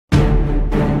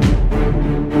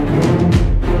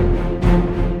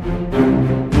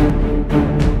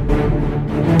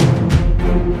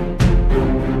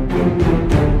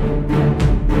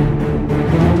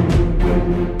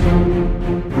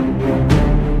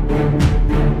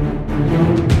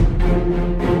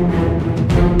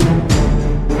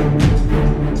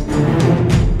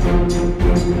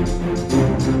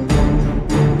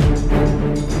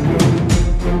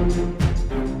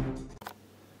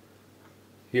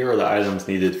Here are the items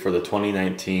needed for the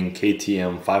 2019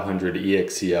 KTM 500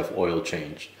 exc-f oil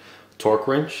change. Torque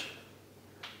wrench,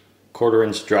 1/4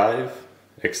 inch drive,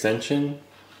 extension,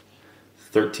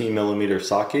 13mm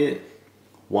socket,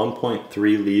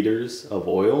 1.3 liters of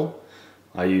oil.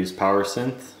 I use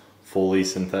PowerSynt, fully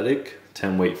synthetic,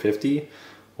 10 weight 50,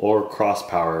 or cross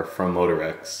power from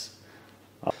Motorex.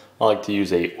 I like to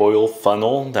use a oil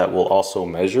funnel that will also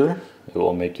measure. It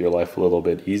will make your life a little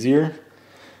bit easier.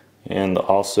 And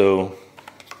also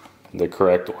the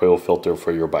correct oil filter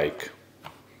for your bike.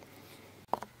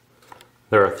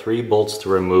 There are 3 bolts to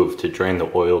remove to drain the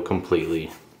oil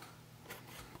completely.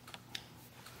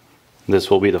 This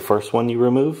will be the first one you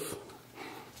remove.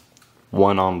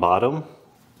 One on bottom,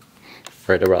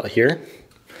 right about here.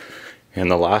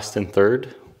 And the last and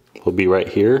third will be right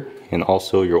here, and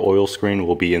also your oil screen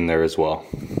will be in there as well.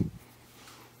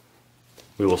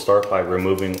 We will start by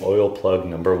removing oil plug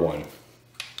number 1.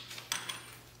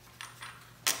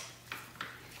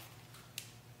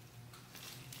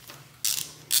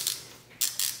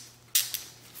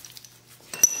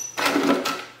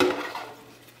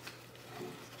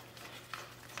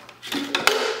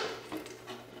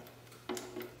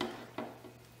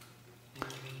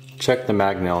 Check the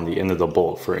magnet on the end of the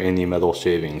bolt for any metal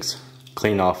shavings.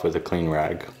 Clean off with a clean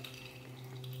rag.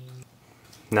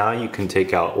 Now you can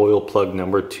take out oil plug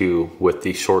number 2 with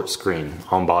the short screen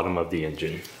on bottom of the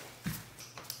engine.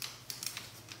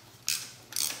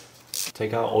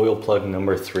 Take out oil plug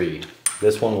number 3.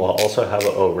 This one will also have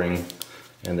an O-ring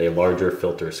and a larger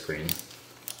filter screen.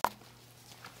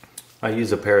 I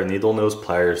use a pair of needle nose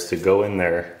pliers to go in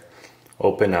there,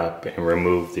 open up, and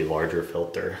remove the larger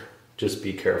filter. Just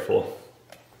be careful.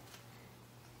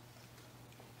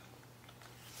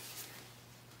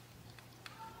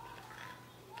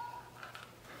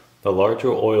 The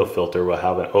larger oil filter will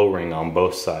have an O-ring on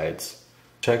both sides.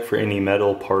 Check for any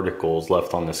metal particles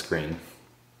left on the screen.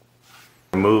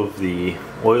 Remove the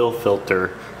oil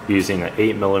filter using an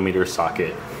 8mm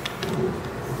socket.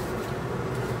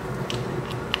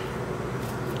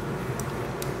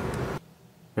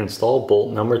 Install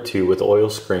bolt number 2 with oil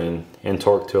screen and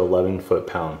torque to 11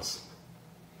 foot-pounds.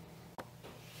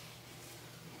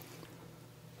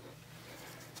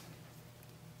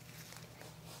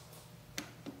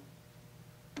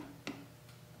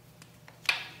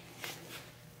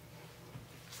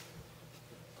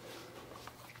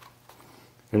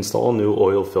 Install new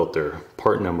oil filter,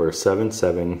 part number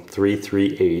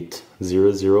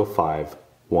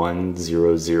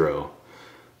 77338005100.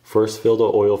 First fill the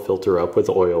oil filter up with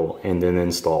oil and then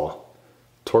install.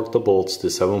 Torque the bolts to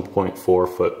 7.4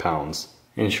 foot-pounds.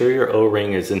 Ensure your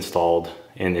O-ring is installed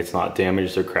and it's not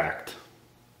damaged or cracked.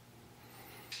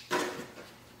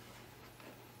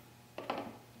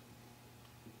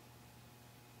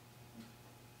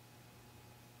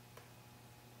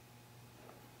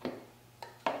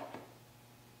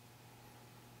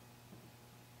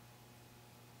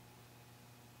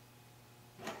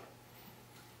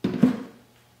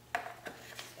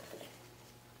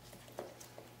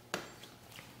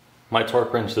 My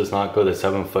torque wrench does not go to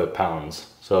 7 foot-pounds,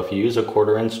 so if you use a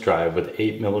 1/4 inch drive with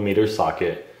 8mm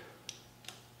socket,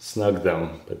 snug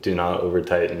them, but do not over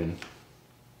tighten.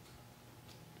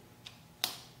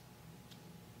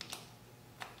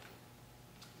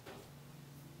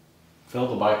 Fill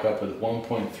the bike up with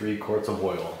 1.3 quarts of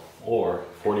oil, or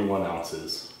 41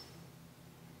 ounces.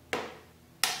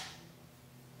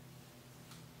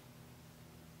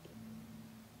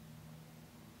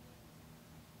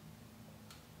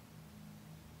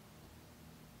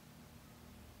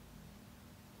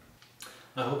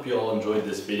 I hope you all enjoyed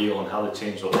this video on how to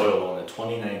change the oil on the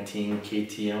 2019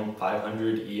 KTM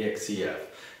 500 exc-f.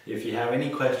 If you have any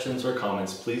questions or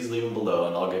comments, please leave them below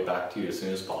and I'll get back to you as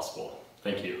soon as possible.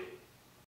 Thank you.